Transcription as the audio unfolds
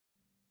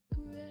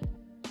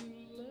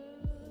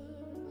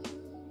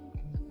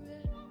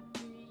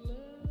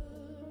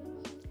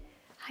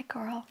Hi,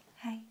 girl.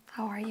 Hi.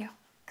 How are you?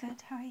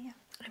 Good. How are you?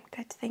 I'm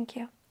good, thank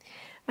you.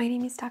 My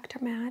name is Dr.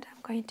 Matt.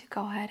 I'm going to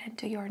go ahead and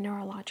do your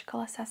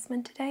neurological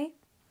assessment today.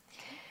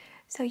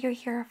 So you're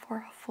here for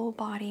a full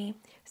body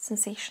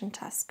sensation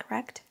test,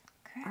 correct?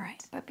 Correct. All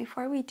right. But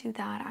before we do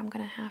that, I'm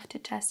going to have to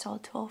test all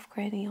 12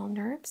 cranial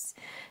nerves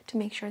to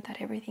make sure that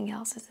everything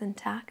else is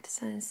intact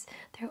since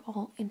they're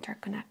all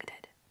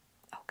interconnected.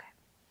 Okay.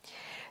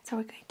 So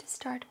we're going to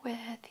start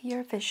with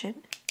your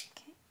vision.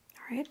 Okay.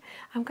 All right.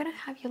 I'm going to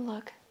have you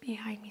look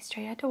behind me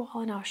straight at the wall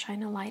and I'll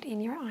shine a light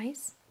in your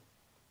eyes.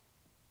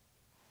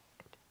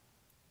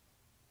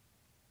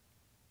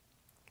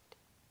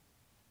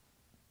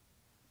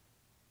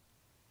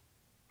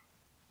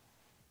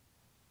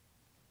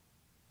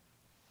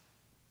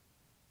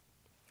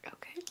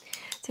 Okay,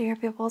 so your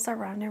pupils are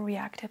round and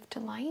reactive to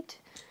light.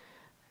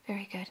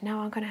 Very good.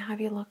 Now I'm going to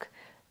have you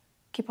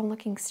keep on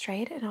looking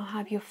straight, and I'll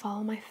have you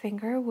follow my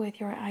finger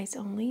with your eyes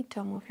only.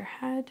 Don't move your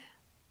head.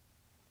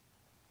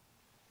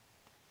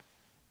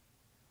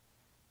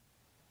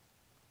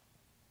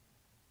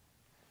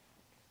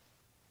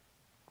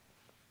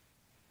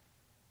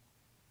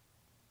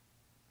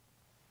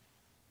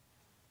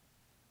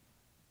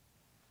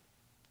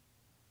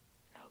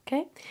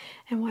 Okay,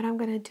 and what I'm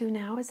going to do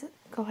now is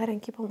go ahead and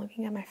keep on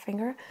looking at my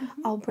finger.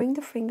 I'll bring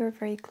the finger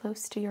very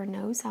close to your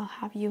nose. I'll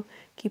have you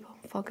keep on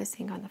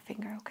focusing on the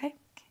finger, okay?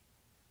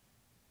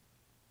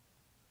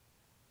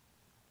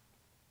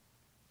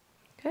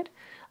 Good.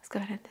 Let's go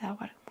ahead and do that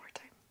one more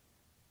time.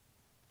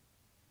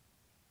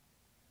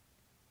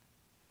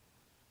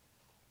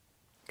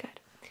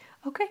 Good.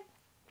 Okay.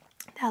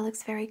 That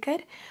looks very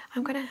good.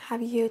 I'm going to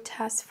have you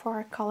test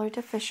for color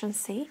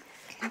deficiency.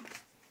 Okay.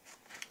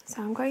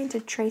 So I'm going to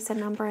trace a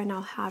number and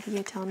I'll have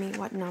you tell me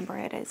what number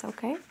it is,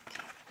 okay?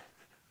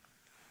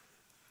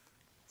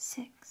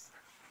 6.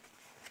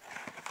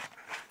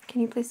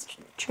 Can you please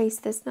trace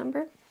this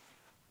number?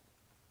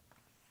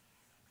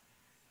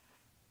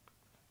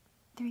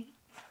 3.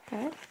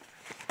 Good.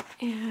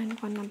 And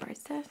what number is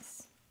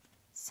this?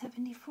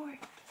 74.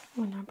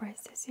 What number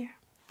is this here?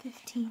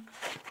 15.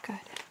 Good.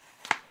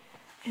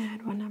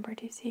 And what number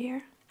do you see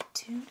here?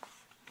 2.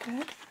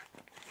 Good.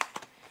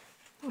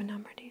 What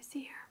number do you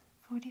see here?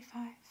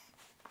 45.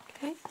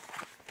 Okay.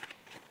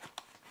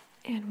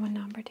 And what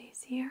number do you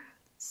see here?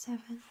 7.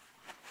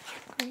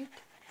 Great.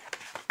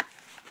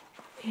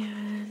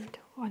 And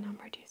what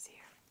number do you see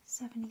here?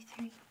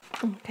 73.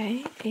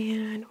 Okay.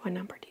 And what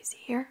number do you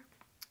see here?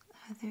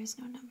 There's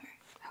no number.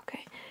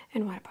 Okay.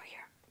 And what about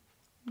here?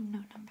 No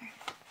number.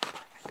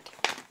 Perfect.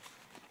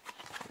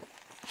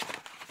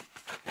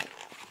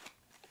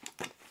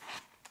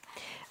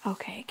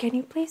 Okay, can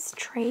you please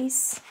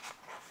trace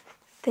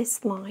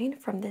this line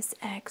from this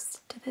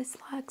X to this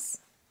X?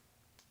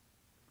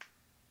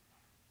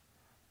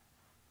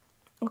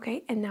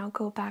 Okay, and now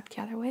go back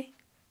the other way.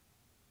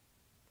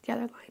 The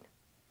other line.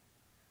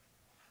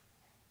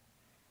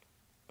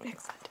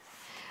 Excellent.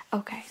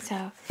 Okay,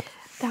 so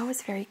that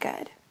was very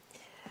good.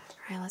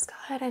 All right, let's go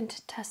ahead and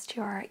test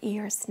your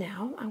ears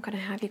now. I'm going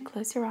to have you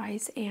close your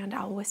eyes and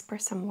I'll whisper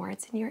some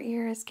words in your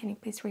ears. Can you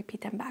please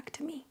repeat them back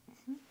to me?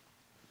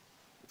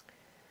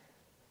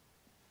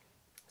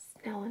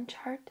 Snellen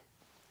chart.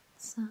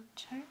 Snellen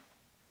chart.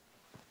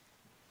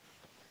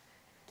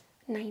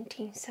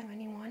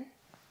 1971.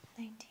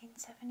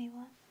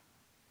 1971.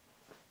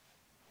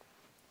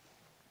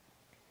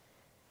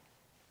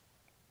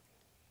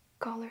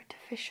 Color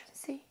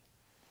deficiency.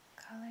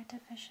 Color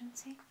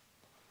deficiency.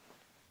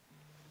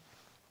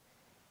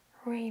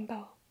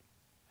 Rainbow.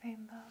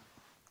 Rainbow.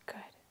 Good.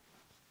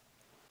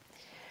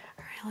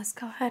 All right, let's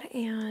go ahead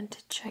and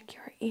check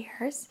your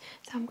ears.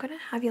 So I'm going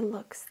to have you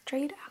look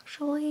straight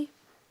actually.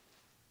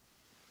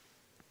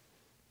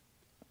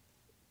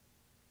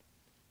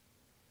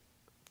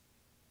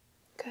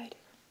 Good.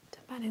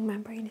 Tympanic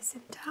membrane is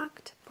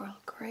intact, pearl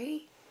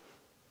gray.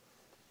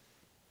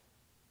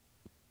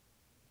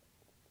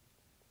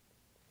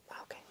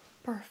 Okay,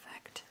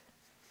 perfect.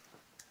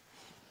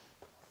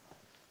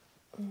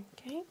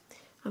 Okay,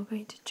 I'm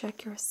going to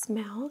check your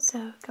smell.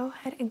 So go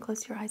ahead and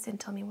close your eyes and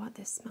tell me what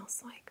this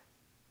smells like.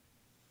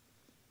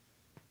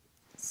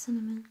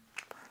 Cinnamon.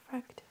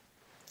 Perfect.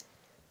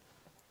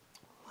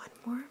 One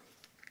more.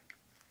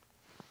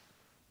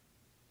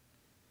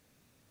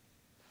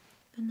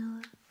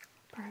 Vanilla.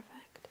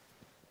 Perfect.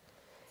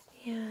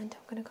 And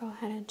I'm going to go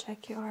ahead and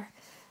check your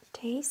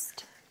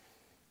taste.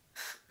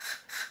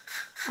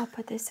 I'll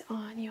put this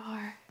on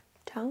your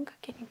tongue.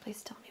 Can you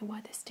please tell me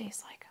what this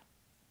tastes like?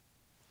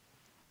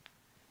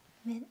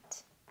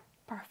 Mint.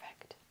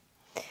 Perfect.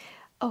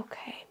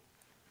 Okay.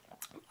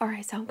 All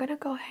right, so I'm going to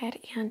go ahead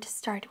and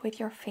start with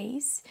your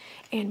face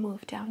and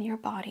move down your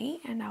body,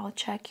 and I'll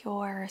check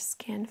your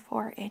skin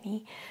for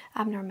any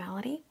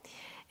abnormality.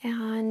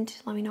 And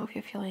let me know if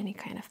you feel any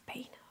kind of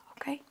pain,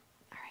 okay?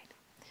 All right.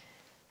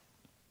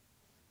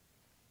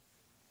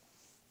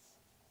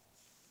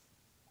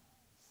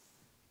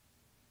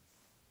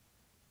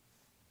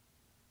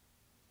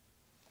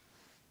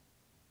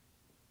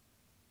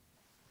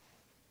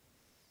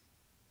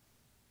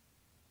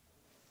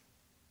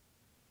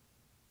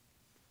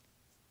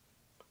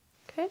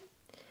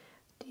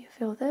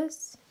 feel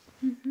this?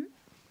 Mm-hmm.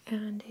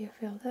 And do you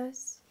feel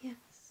this? Yes.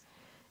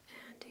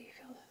 And do you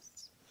feel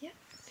this? Yes.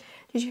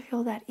 Did you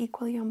feel that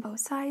equally on both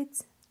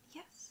sides?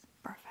 Yes.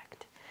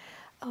 Perfect.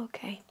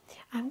 Okay,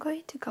 I'm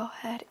going to go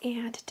ahead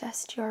and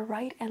test your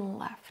right and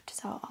left.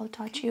 So I'll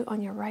touch you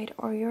on your right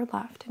or your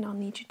left, and I'll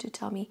need you to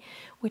tell me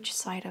which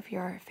side of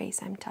your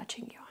face I'm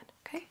touching you on,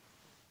 okay?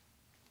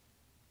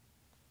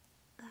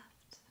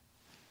 Left.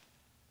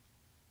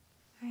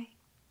 Right.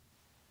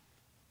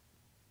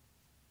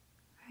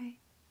 Right.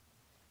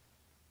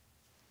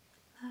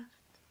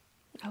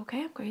 Left.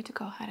 Okay, I'm going to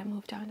go ahead and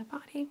move down the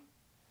body.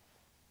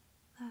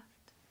 Left.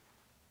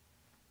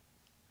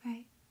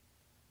 Right.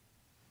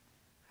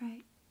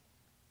 Right.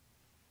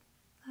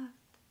 Left.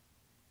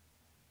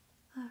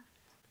 Left.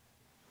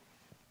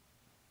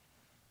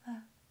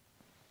 Left.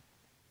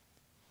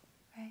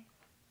 Right.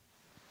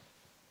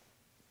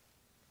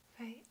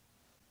 Right.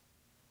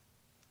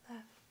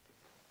 Left.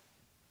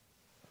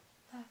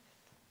 Left.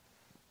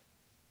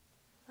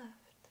 Left.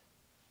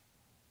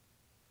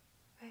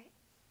 Right.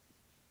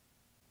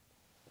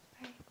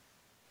 Right.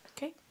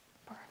 Okay,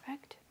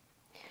 perfect.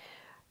 All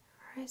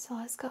right, so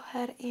let's go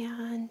ahead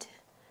and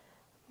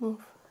move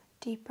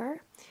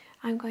deeper.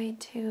 I'm going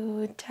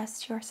to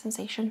test your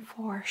sensation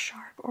for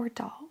sharp or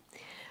dull.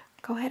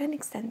 Go ahead and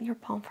extend your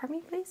palm for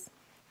me, please.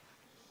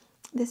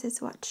 This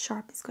is what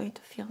sharp is going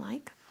to feel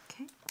like.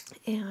 Okay.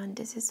 And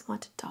this is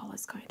what dull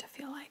is going to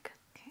feel like.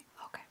 Okay.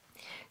 Okay.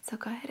 So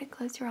go ahead and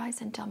close your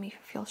eyes and tell me if you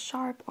feel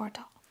sharp or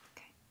dull.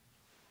 Okay.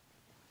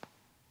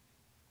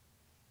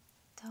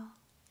 Dull.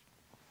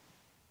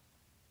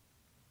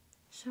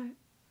 Sharp.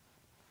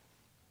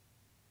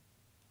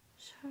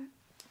 Sharp.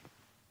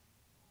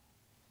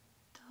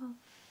 Dull.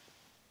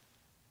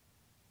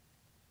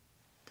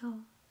 Dull.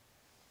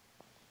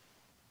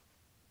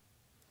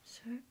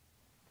 Sharp.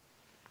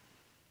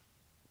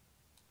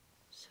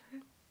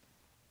 Sharp.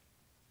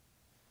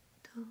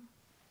 Dull.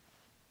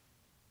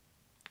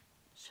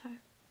 Sharp.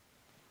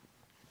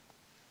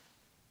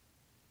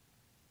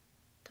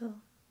 Dull.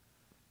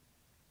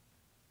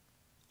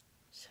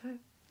 Sharp.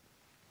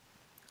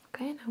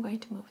 Okay, and I'm going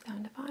to move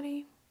down the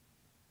body.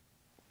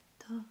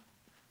 Dull.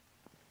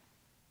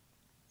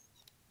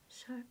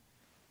 Sharp.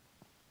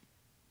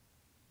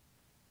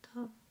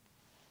 Dull.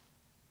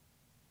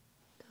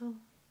 Dull.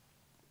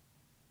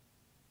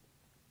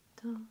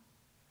 Dull.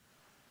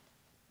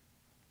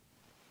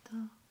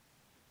 Dull.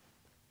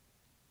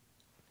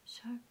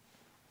 Sharp.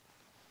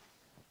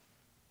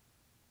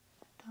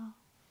 Dull.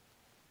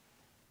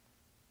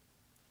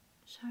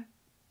 Sharp.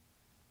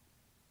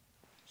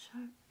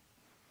 Sharp.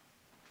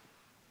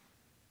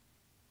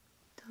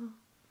 Dull.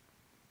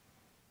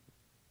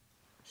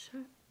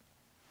 Sharp.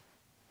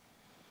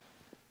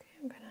 Okay,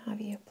 I'm going to have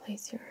you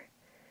place your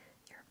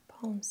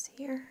palms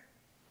here.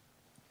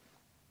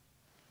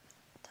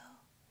 Dull.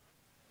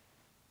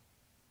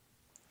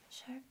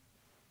 Sharp.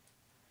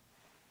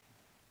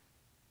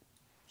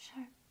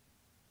 Sharp.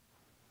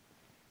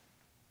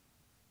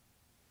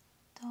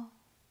 Dull.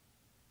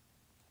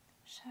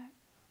 Sharp.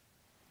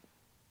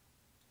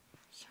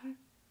 Sharp.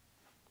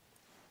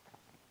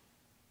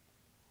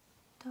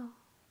 Dull.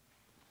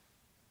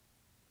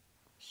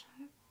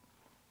 Sharp.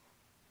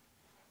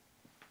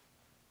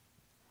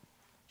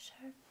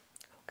 Sharp.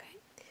 Okay.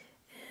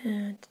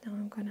 And now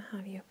I'm going to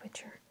have you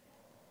put your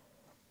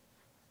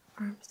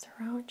arms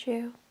around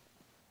you.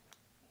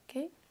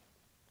 Okay.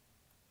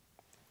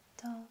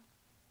 Dull.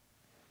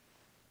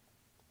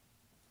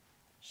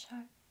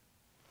 Sharp.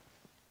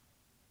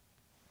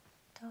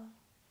 Dull.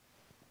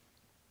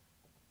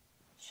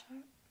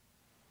 Sharp.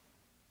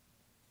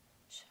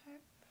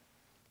 Sharp.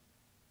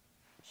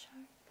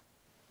 Sharp.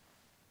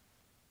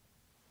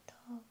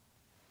 Dull.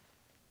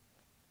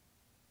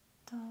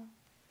 Dull.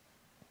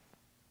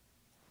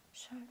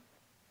 Sharp.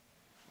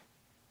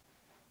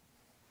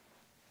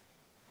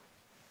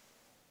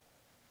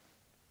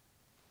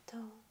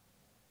 Dull.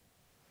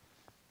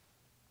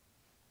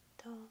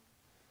 Dull.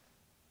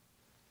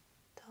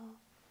 Dull.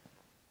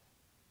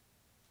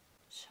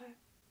 Sharp.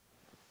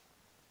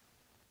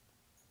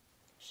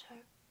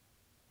 Sharp.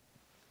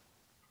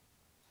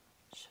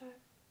 Sharp.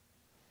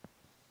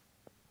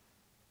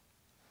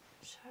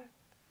 Sharp.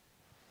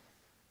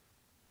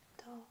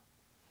 Dull.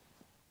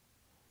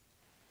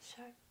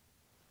 Sharp.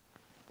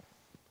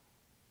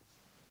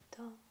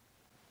 Dull.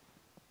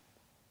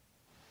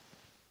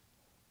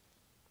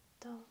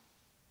 Dull.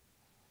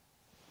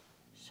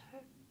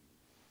 Sharp.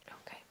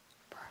 Okay,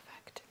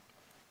 perfect.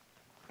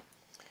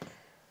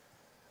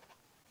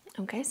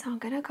 Okay, so I'm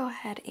going to go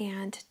ahead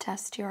and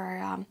test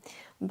your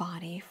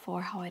body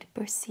for how it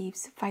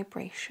perceives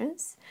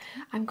vibrations.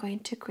 I'm going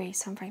to create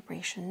some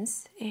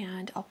vibrations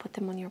and I'll put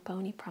them on your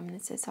bony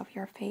prominences of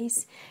your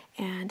face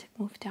and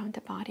move down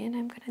the body, and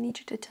I'm going to need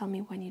you to tell me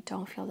when you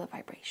don't feel the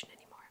vibration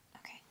anymore.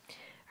 Okay.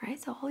 All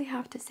right, so all you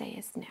have to say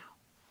is now.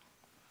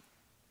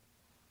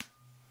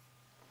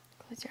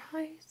 Close your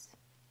eyes.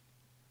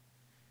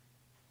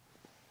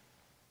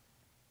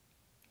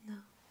 No.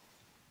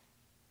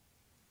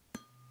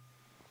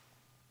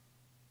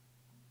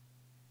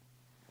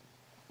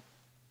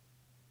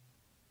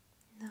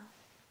 No.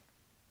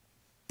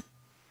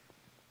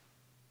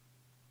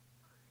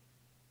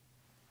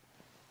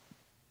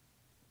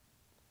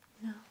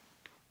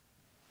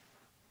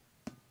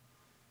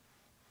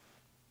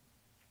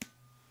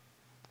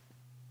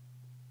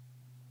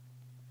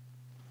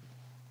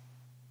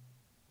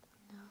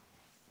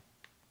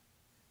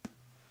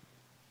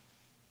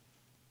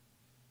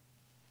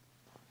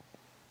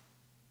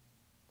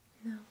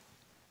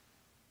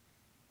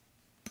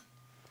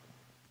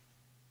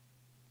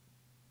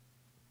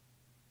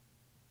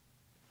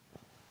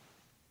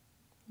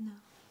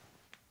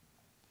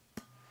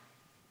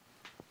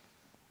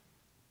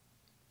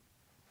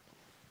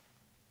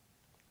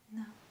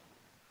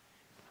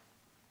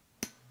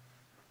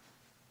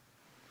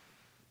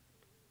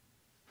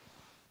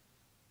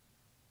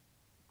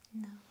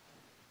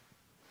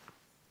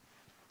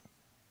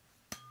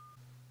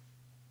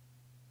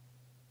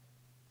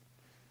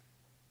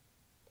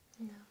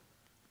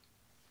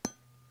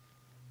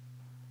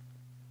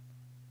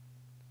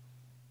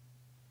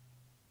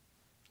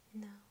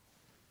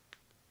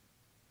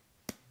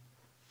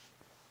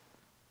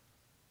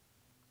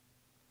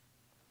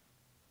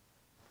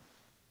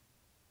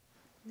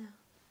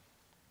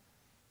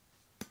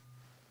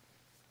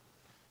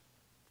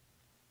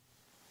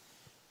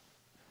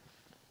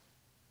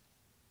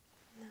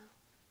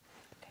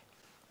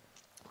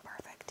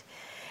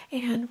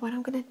 And what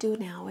I'm going to do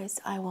now is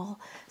I will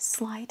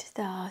slide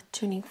the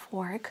tuning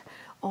fork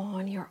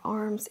on your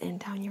arms and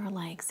down your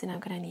legs, and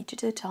I'm going to need you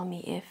to tell me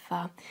if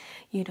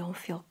you don't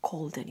feel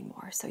cold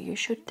anymore. So you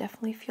should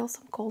definitely feel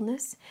some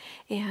coldness,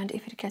 and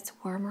if it gets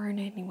warmer in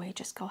any way,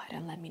 just go ahead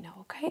and let me know,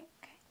 okay? Okay.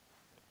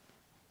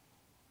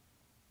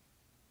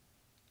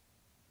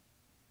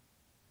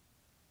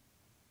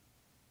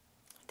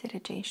 Did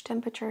it change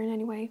temperature in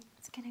any way?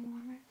 It's getting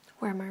warmer.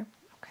 Warmer.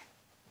 Okay.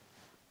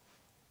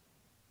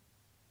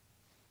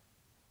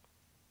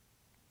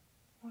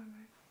 Warmer.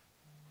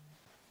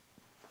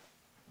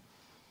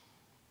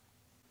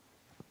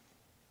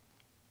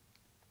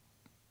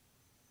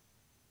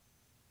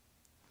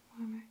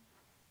 Warmer.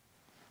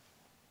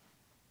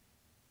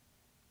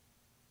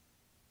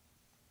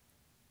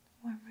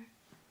 Warmer.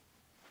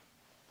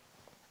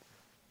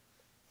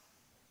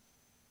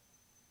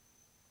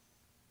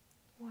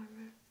 Warmer.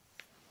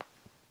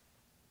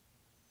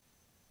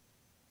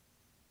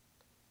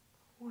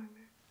 Warmer.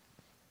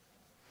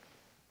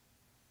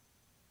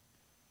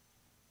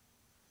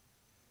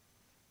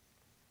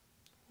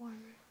 Warmer.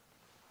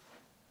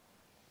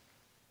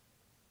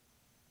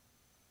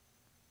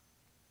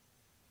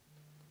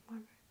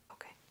 Warmer.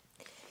 Okay.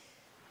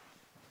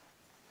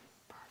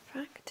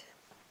 Perfect.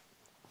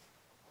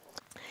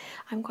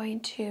 I'm going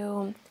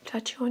to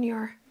touch you on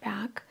your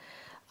back,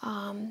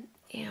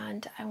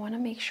 and I want to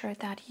make sure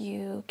that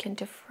you can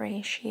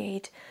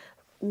differentiate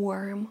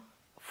warm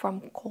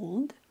from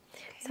cold.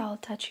 Okay. So I'll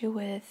touch you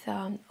with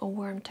a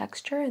warm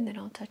texture, and then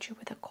I'll touch you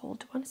with a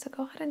cold one. So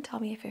go ahead and tell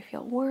me if you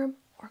feel warm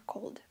or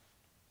cold.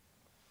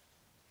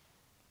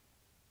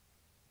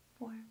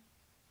 Warm.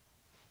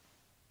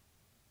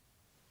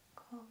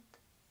 Cold.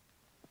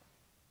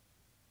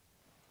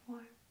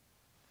 Warm.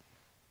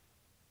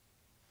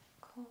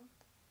 Cold.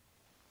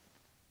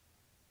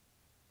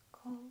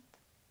 Cold.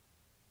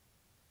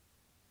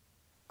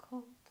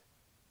 Cold.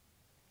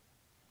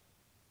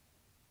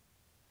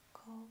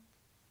 Cold.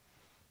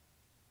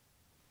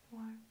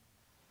 Warm.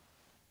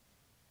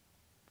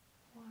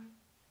 Warm.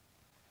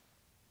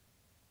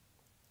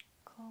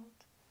 Cold.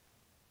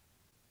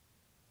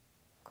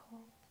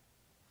 Cold.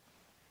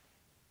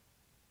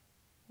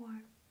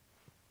 Warm.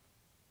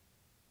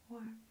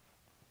 Warm.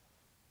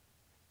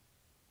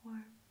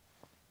 Warm.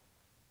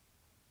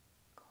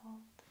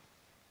 Cold.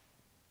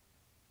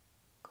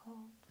 Cold.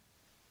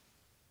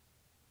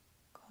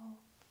 Cold.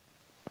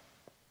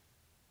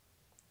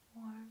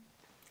 Warm.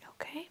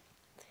 Okay.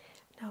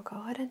 Now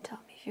go ahead and tell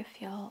me if you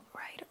feel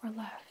right or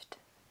left.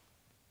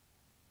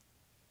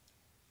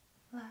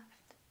 Left.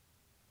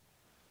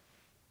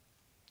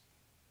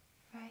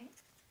 Right.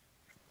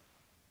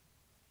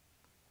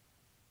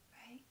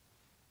 Right.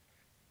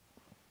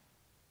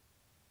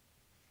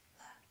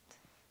 Left.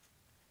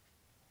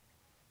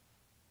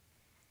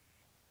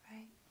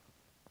 Right.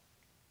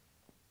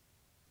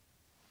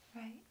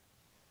 Right.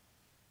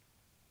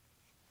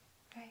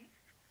 Right.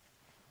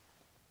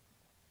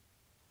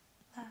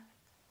 Left.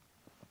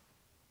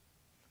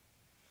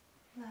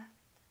 Left.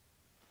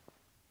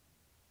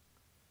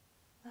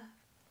 Left.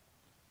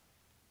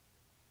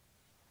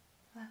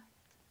 Left.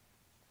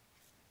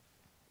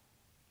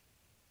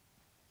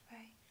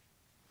 Right.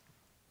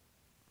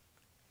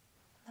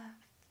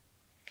 Left.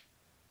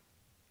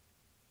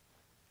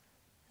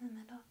 In the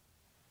middle.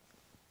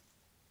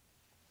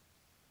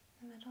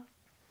 The middle.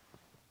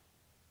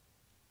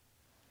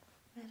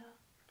 Middle.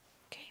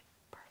 Okay,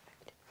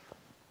 perfect.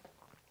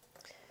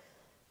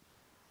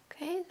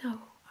 Okay, now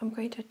I'm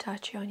going to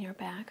touch you on your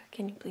back.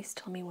 Can you please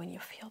tell me when you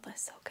feel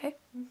this, okay?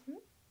 Mm-hmm.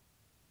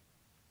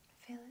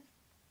 Feel it?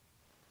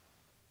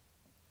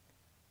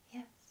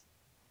 Yes.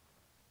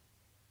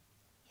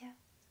 Yes.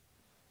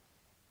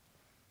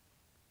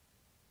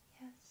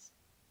 Yes.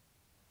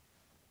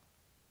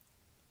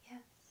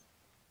 Yes.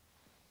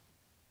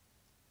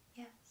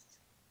 Yes.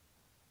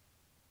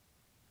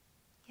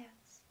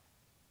 Yes.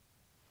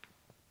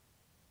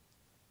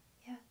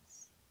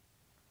 Yes.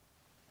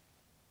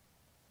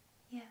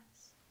 Yes.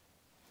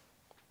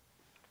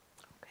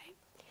 Okay.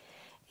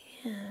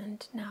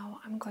 And now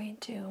I'm going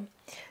to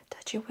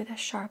touch you with a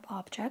sharp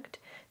object.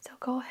 So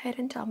go ahead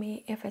and tell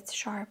me if it's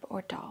sharp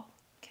or dull.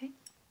 Okay.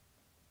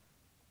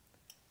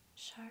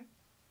 Sharp.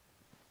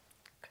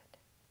 Good.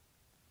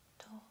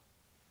 Dull.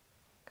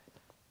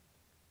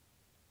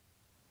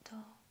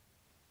 Dull.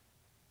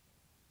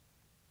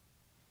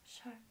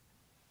 Sharp.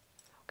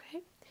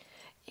 Okay.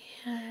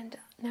 And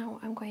now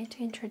I'm going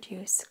to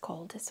introduce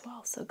cold as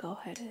well. So go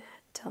ahead and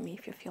tell me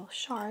if you feel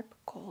sharp,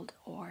 cold,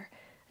 or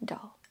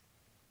dull.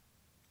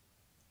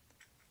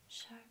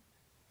 Sharp.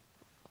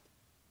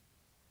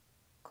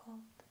 Cold.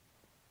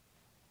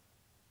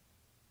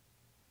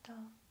 Dull.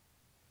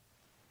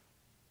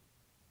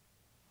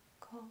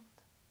 Cold.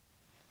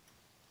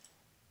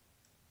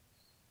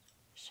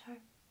 Sharp.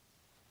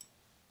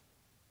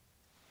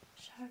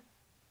 Sharp.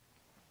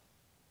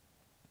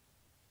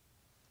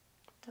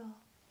 Dull.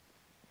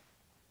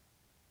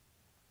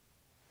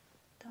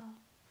 Dull.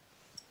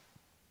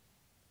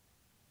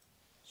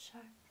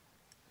 Sharp.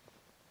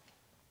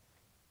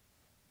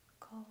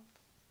 Cold.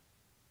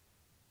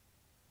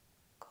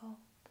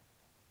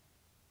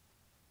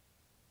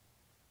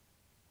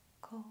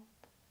 cold,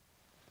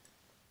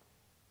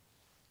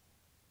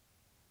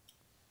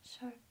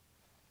 sharp,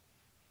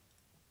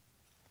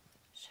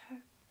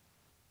 sharp,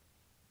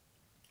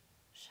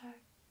 sharp,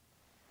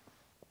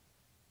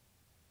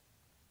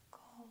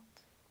 cold,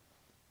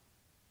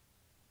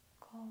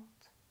 cold,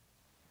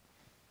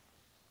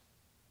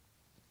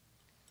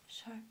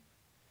 sharp,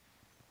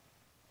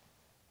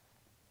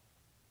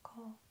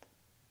 cold,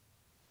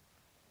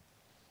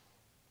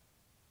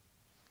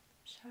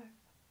 sharp,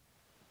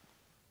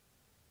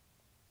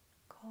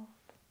 cold,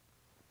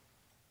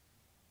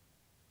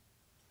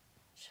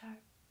 sharp,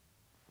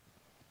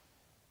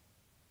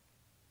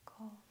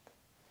 cold,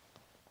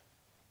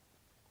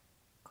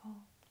 cold,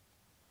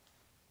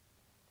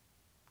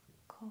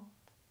 cold,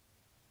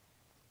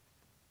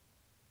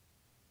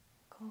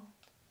 cold,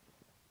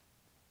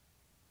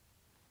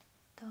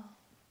 dull,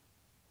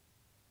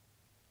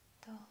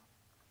 dull.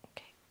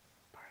 Okay,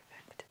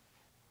 perfect.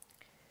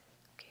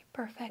 Okay,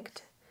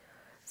 perfect.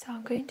 So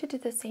I'm going to do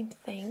the same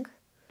thing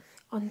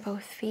on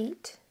both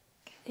feet,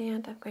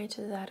 and I'm going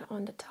to do that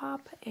on the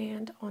top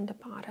and on the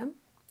bottom.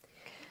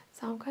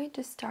 So I'm going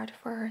to start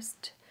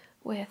first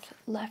with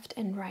left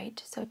and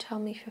right. So tell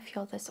me if you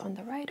feel this on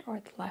the right or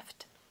the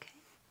left. Okay.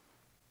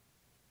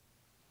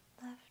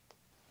 Left,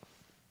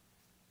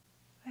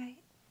 right,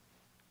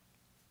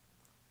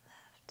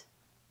 left,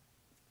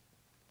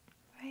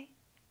 right,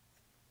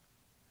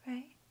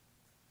 right,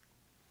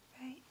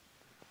 right,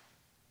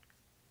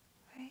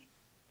 right,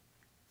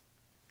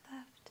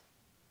 left,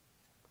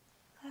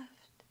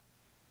 left,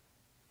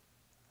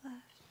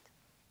 left,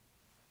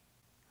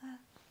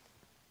 left,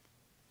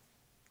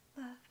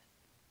 left,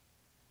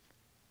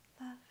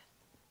 left,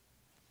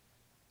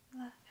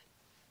 left,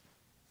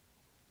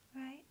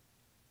 right,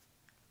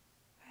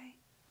 right.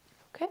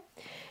 Okay,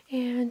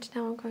 and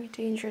now I'm going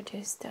to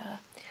introduce the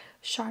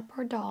sharp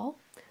or dull.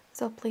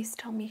 So please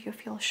tell me if you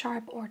feel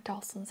sharp or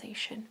dull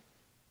sensation.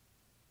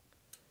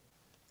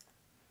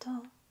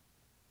 Dull.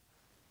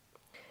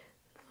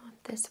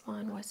 This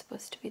one was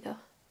supposed to be the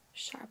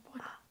sharp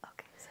one.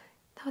 Okay, sorry.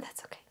 No,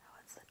 that's okay. That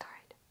one's the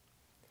Alright.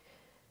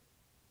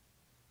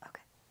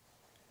 Okay.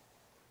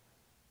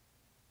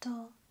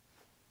 Dull.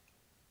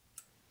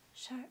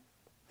 Sharp.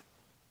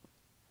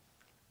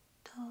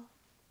 Dull.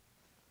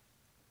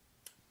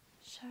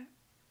 Sharp.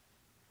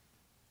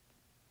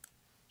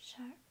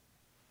 Sharp.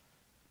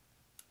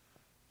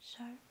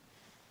 Sharp.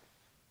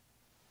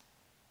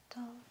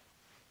 Dull.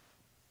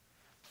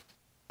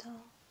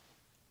 Dull.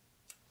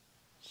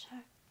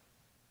 Sharp.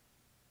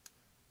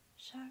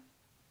 Sharp.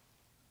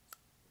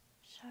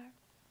 Sharp.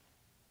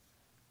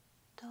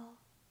 Dull.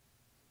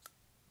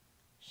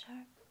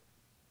 Sharp.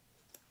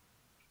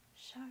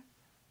 Sharp.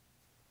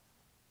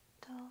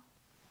 Dull.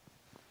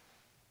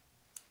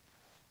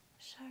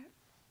 Sharp.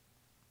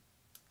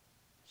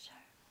 Sharp.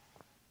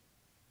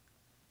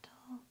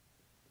 Dull.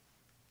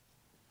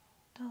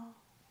 Dull.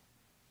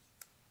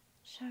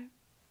 Sharp.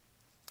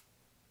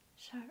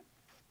 Sharp.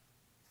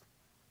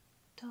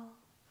 Dull.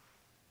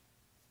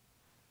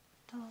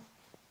 Dull.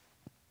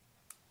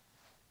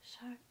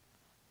 Sharp.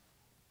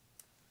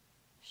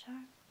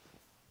 Sharp.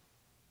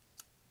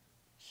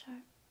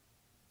 Sharp.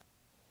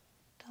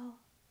 Dull.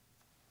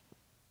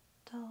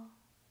 Dull.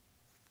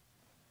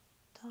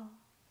 Dull.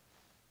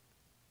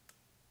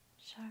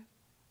 Sharp.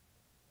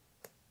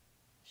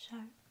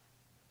 Sharp.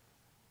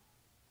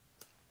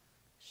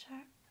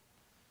 Sharp.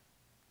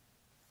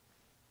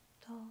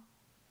 Dull.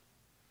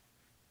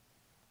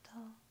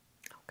 Dull.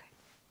 Okay,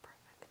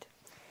 perfect.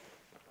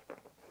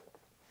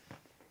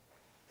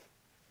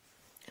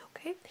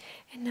 Okay,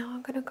 and now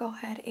I'm going to go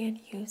ahead and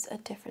use a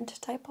different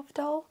type of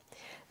dull.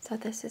 So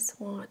this is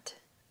what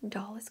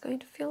dull is going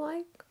to feel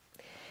like,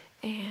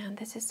 and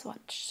this is what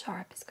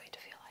sharp is going to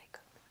feel like.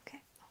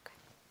 Okay. Okay.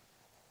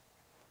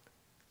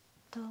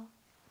 Dull.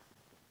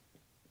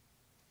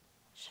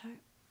 Sharp.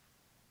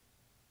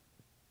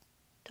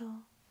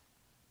 Dull.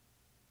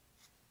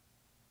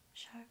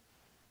 Sharp.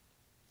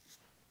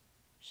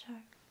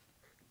 Sharp.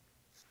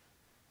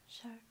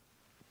 Sharp.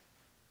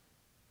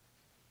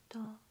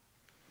 Dull.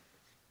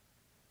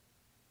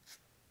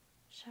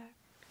 Sharp.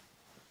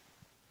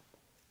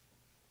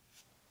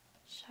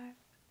 Sharp.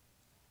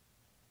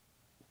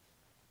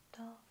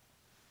 Dull.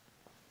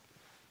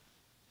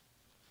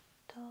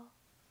 Dull.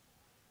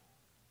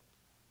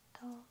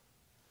 Dull.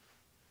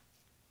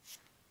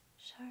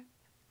 Sharp.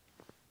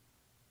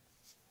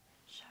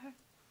 Sharp.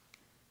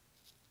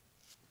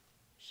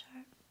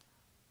 Sharp.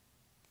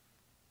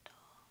 Dull.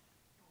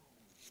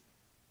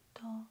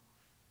 Dull.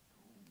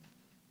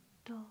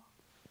 Dull.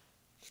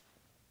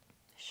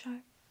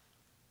 Sharp.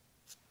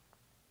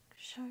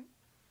 Sharp.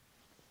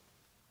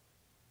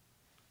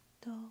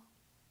 Dull.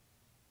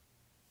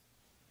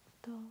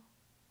 Dull.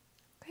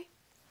 Okay,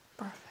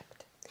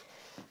 perfect.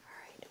 All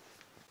right.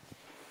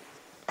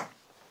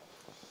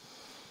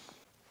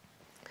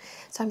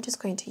 So I'm just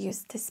going to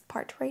use this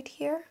part right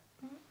here.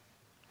 All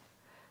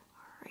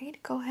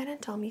right, go ahead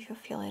and tell me if you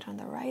feel it on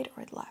the right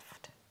or the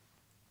left.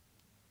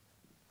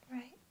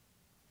 Right.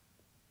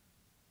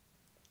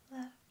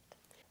 Left.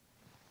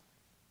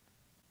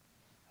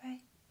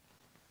 Right.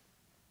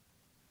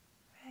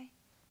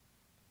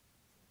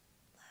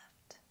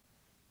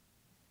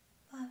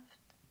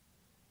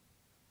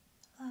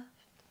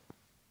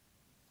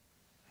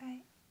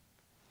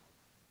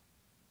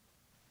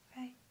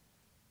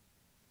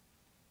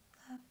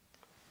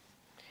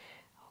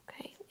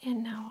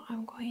 And now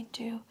I'm going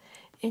to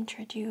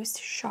introduce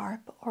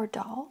sharp or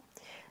dull.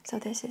 So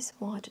this is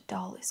what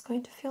dull is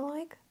going to feel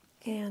like,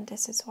 and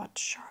this is what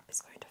sharp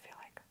is going to feel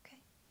like. Okay.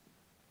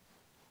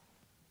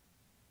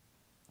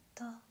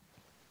 Dull.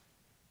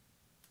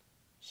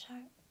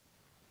 Sharp.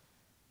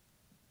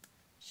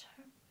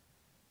 Sharp.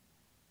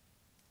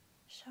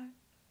 Sharp.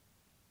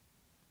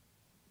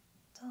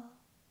 Dull.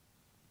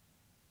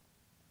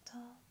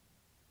 Dull.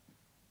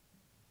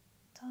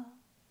 Dull.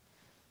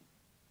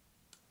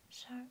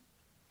 Sharp.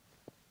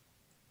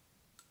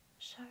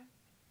 Sharp.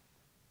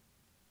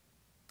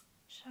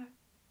 Sharp.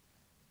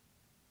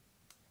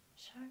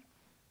 Sharp.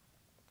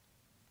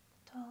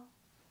 Dull.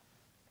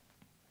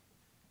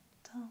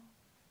 Dull.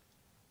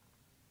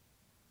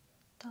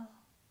 Dull.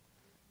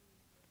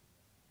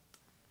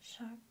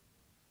 Sharp.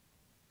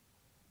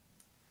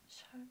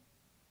 Sharp.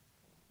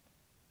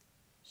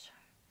 Sharp.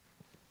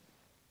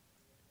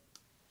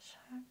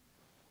 Sharp.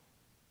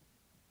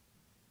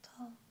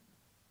 Dull.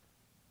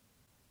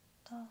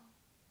 Dull.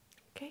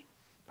 Okay,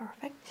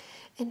 perfect.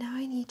 And now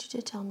I need you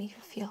to tell me if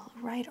you feel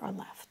right or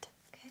left.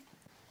 Okay.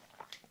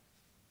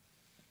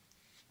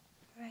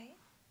 Right.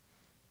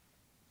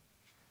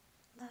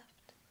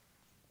 Left.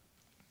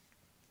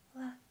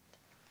 Left.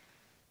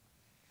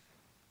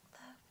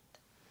 Left.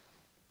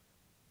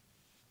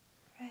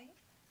 Right.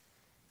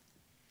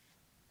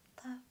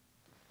 Left.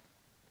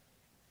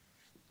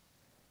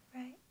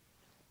 Right.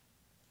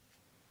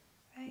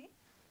 Right.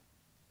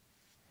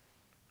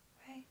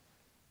 Right.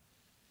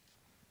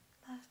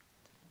 Left.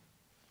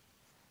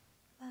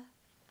 Left.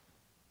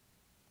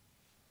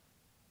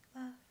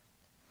 Left.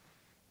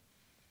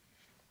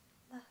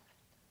 Left.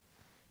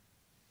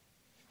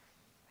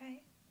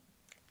 Right.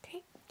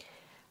 Okay,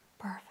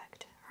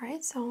 perfect. All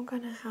right, so I'm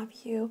gonna have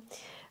you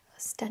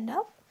stand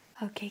up.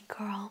 Okay,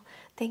 girl,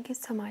 thank you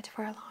so much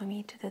for allowing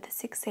me to do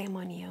this exam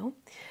on you.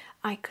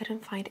 I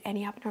couldn't find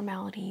any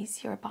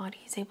abnormalities. Your body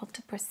is able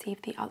to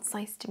perceive the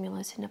outside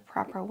stimulus in a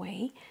proper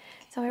way,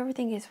 so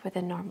everything is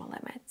within normal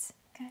limits.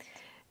 Good.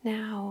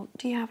 Now,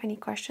 do you have any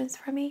questions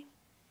for me?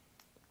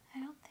 I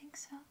don't think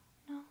so.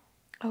 No.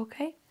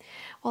 Okay,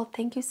 well,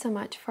 thank you so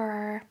much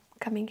for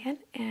coming in,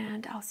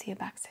 and I'll see you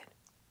back soon.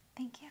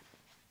 Thank you.